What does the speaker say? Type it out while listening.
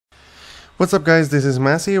What's up guys, this is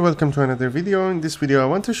Massey. Welcome to another video. In this video I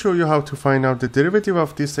want to show you how to find out the derivative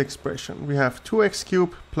of this expression. We have 2x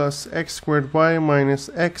cubed plus x squared y minus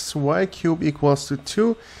xy cubed equals to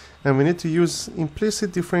 2, and we need to use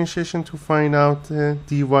implicit differentiation to find out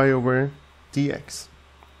dy over dx.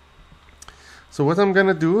 So what I'm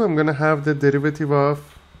gonna do, I'm gonna have the derivative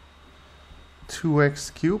of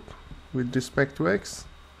 2x cubed with respect to x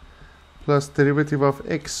plus derivative of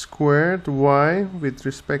x squared y with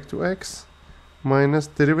respect to x minus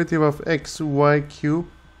derivative of xy cubed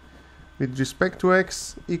with respect to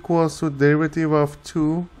x equals to derivative of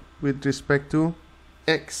 2 with respect to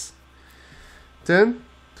x. Then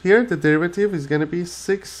here the derivative is going to be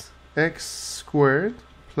 6x squared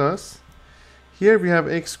plus, here we have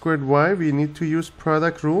x squared y, we need to use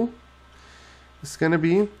product rule. It's going to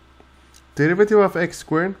be derivative of x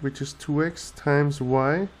squared, which is 2x times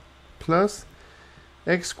y, plus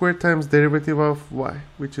x squared times derivative of y,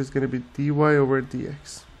 which is going to be dy over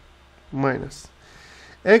dx, minus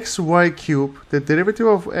xy cubed, the derivative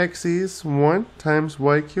of x is 1 times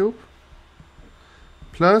y cubed,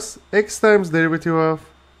 plus x times derivative of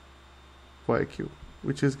y cubed,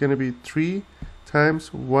 which is going to be 3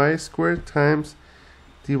 times y squared times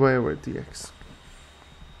dy over dx.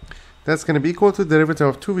 That's going to be equal to derivative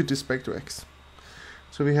of 2 with respect to x.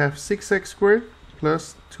 So we have 6x squared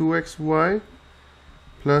plus 2xy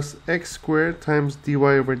plus x squared times dy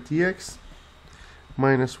over dx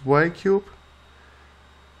minus y cubed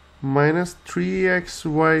minus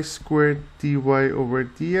 3xy squared dy over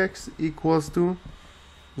dx equals to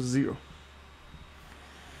 0.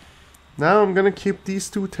 Now I'm going to keep these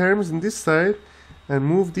two terms in this side and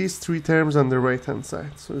move these three terms on the right hand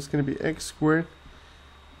side. So it's going to be x squared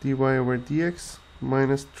dy over dx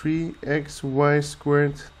minus 3xy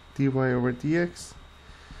squared dy over dx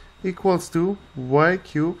equals to y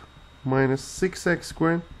cubed minus 6x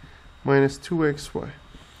squared minus 2xy.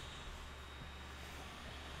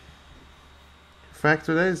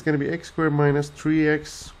 Factor that is going to be x squared minus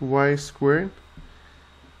 3xy squared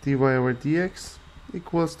dy over dx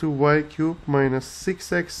equals to y cubed minus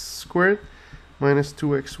 6x squared minus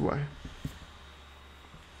 2xy.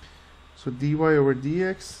 So dy over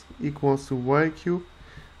dx equals to y cubed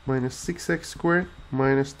minus 6x squared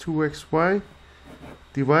minus 2xy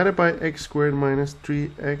divided by x squared minus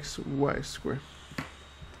 3xy squared.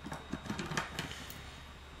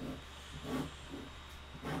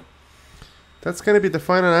 That's going to be the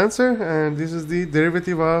final answer, and this is the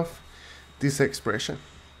derivative of this expression.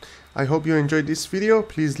 I hope you enjoyed this video.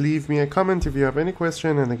 Please leave me a comment if you have any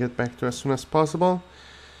question, and I'll get back to you as soon as possible.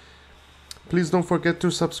 Please don't forget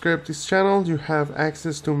to subscribe to this channel. You have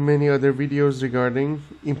access to many other videos regarding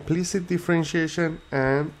implicit differentiation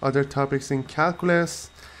and other topics in calculus,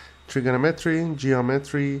 trigonometry,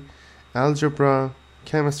 geometry, algebra,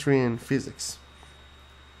 chemistry, and physics.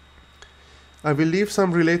 I will leave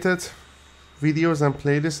some related videos and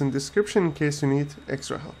playlists in the description in case you need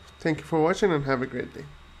extra help. Thank you for watching and have a great day.